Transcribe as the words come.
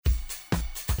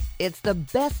It's the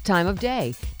best time of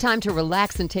day. Time to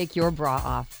relax and take your bra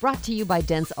off. Brought to you by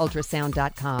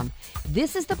DenseUltrasound.com.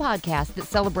 This is the podcast that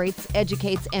celebrates,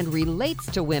 educates, and relates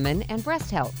to women and breast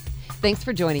health. Thanks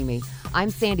for joining me. I'm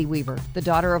Sandy Weaver, the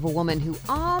daughter of a woman who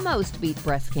almost beat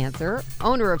breast cancer,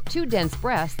 owner of 2 dense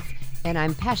breasts, and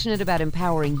I'm passionate about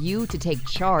empowering you to take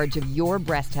charge of your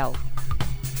breast health.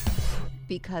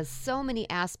 Because so many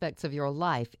aspects of your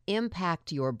life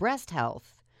impact your breast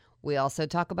health, we also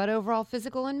talk about overall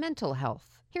physical and mental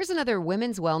health. Here's another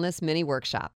Women's Wellness mini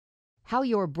workshop. How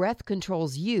your breath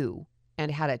controls you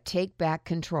and how to take back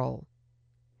control.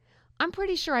 I'm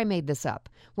pretty sure I made this up.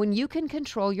 When you can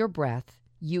control your breath,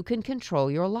 you can control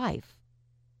your life.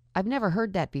 I've never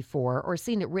heard that before or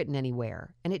seen it written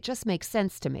anywhere, and it just makes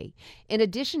sense to me. In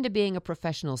addition to being a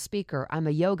professional speaker, I'm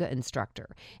a yoga instructor,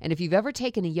 and if you've ever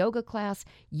taken a yoga class,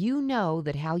 you know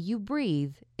that how you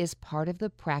breathe is part of the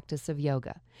practice of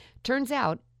yoga. Turns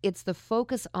out, it's the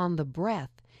focus on the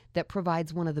breath that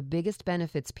provides one of the biggest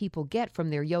benefits people get from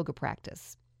their yoga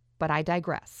practice. But I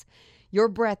digress. Your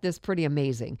breath is pretty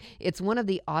amazing. It's one of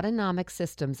the autonomic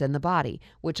systems in the body,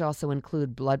 which also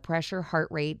include blood pressure, heart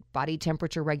rate, body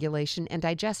temperature regulation, and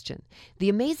digestion. The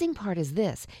amazing part is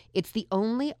this: it's the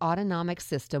only autonomic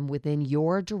system within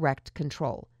your direct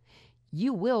control.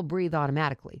 You will breathe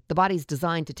automatically. The body's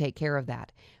designed to take care of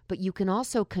that. But you can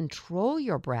also control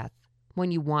your breath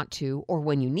when you want to or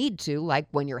when you need to, like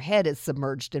when your head is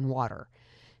submerged in water.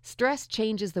 Stress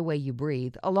changes the way you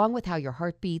breathe, along with how your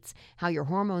heart beats, how your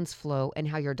hormones flow, and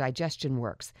how your digestion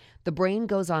works. The brain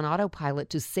goes on autopilot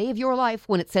to save your life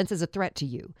when it senses a threat to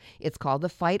you. It's called the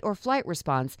fight or flight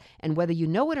response, and whether you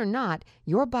know it or not,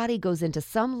 your body goes into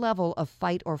some level of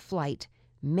fight or flight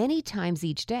many times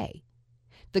each day.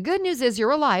 The good news is you're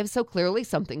alive, so clearly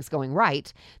something's going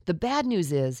right. The bad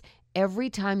news is every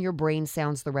time your brain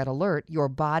sounds the red alert, your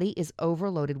body is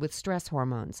overloaded with stress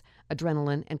hormones,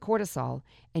 adrenaline, and cortisol,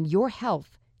 and your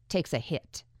health takes a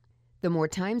hit. The more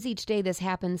times each day this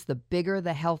happens, the bigger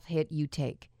the health hit you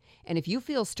take. And if you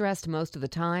feel stressed most of the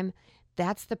time,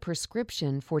 that's the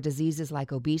prescription for diseases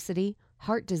like obesity,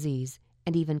 heart disease,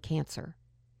 and even cancer.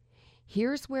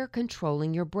 Here's where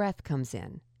controlling your breath comes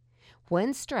in.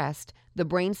 When stressed, the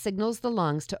brain signals the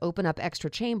lungs to open up extra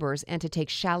chambers and to take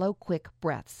shallow, quick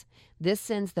breaths. This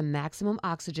sends the maximum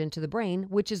oxygen to the brain,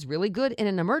 which is really good in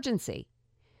an emergency.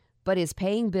 But is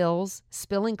paying bills,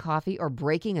 spilling coffee, or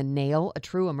breaking a nail a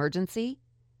true emergency?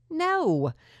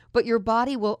 No, but your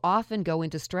body will often go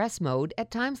into stress mode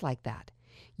at times like that.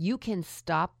 You can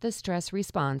stop the stress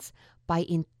response by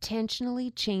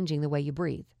intentionally changing the way you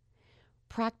breathe.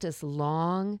 Practice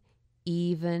long,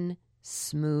 even,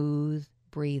 smooth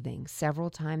breathing several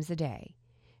times a day.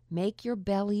 Make your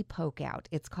belly poke out.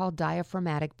 It's called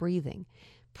diaphragmatic breathing.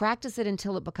 Practice it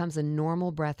until it becomes a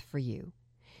normal breath for you.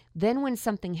 Then when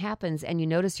something happens and you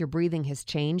notice your breathing has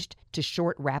changed to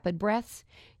short, rapid breaths,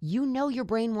 you know your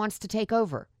brain wants to take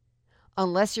over.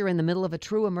 Unless you're in the middle of a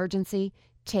true emergency,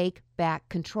 take back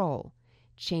control.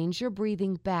 Change your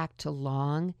breathing back to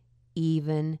long,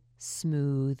 even,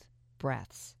 smooth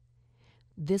breaths.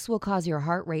 This will cause your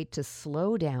heart rate to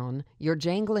slow down, your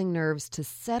jangling nerves to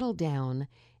settle down,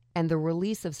 and the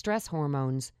release of stress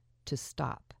hormones to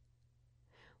stop.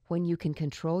 When you can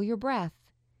control your breath,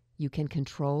 you can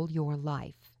control your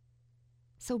life.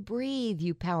 So breathe,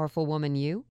 you powerful woman,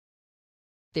 you.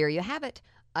 There you have it,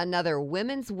 another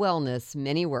Women's Wellness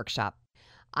mini workshop.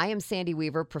 I am Sandy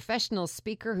Weaver, professional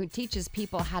speaker who teaches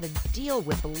people how to deal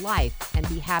with life and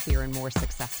be happier and more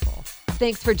successful.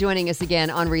 Thanks for joining us again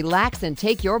on Relax and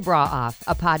Take Your Bra Off,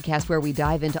 a podcast where we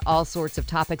dive into all sorts of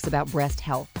topics about breast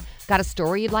health. Got a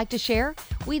story you'd like to share?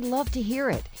 We'd love to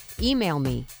hear it. Email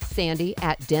me,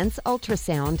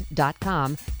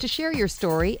 sandy@denseultrasound.com, to share your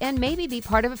story and maybe be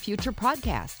part of a future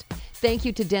podcast. Thank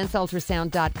you to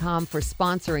DenseUltrasound.com for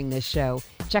sponsoring this show.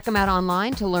 Check them out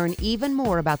online to learn even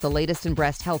more about the latest in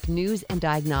breast health news and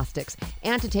diagnostics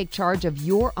and to take charge of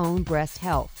your own breast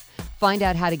health. Find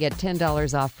out how to get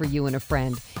 $10 off for you and a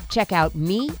friend. Check out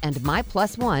me and my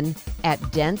plus one at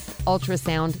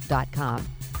DenseUltrasound.com.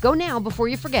 Go now before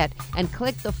you forget and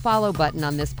click the follow button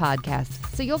on this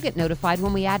podcast so you'll get notified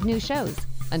when we add new shows.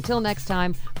 Until next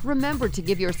time, remember to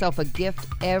give yourself a gift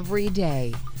every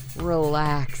day.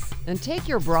 Relax and take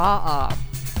your bra off.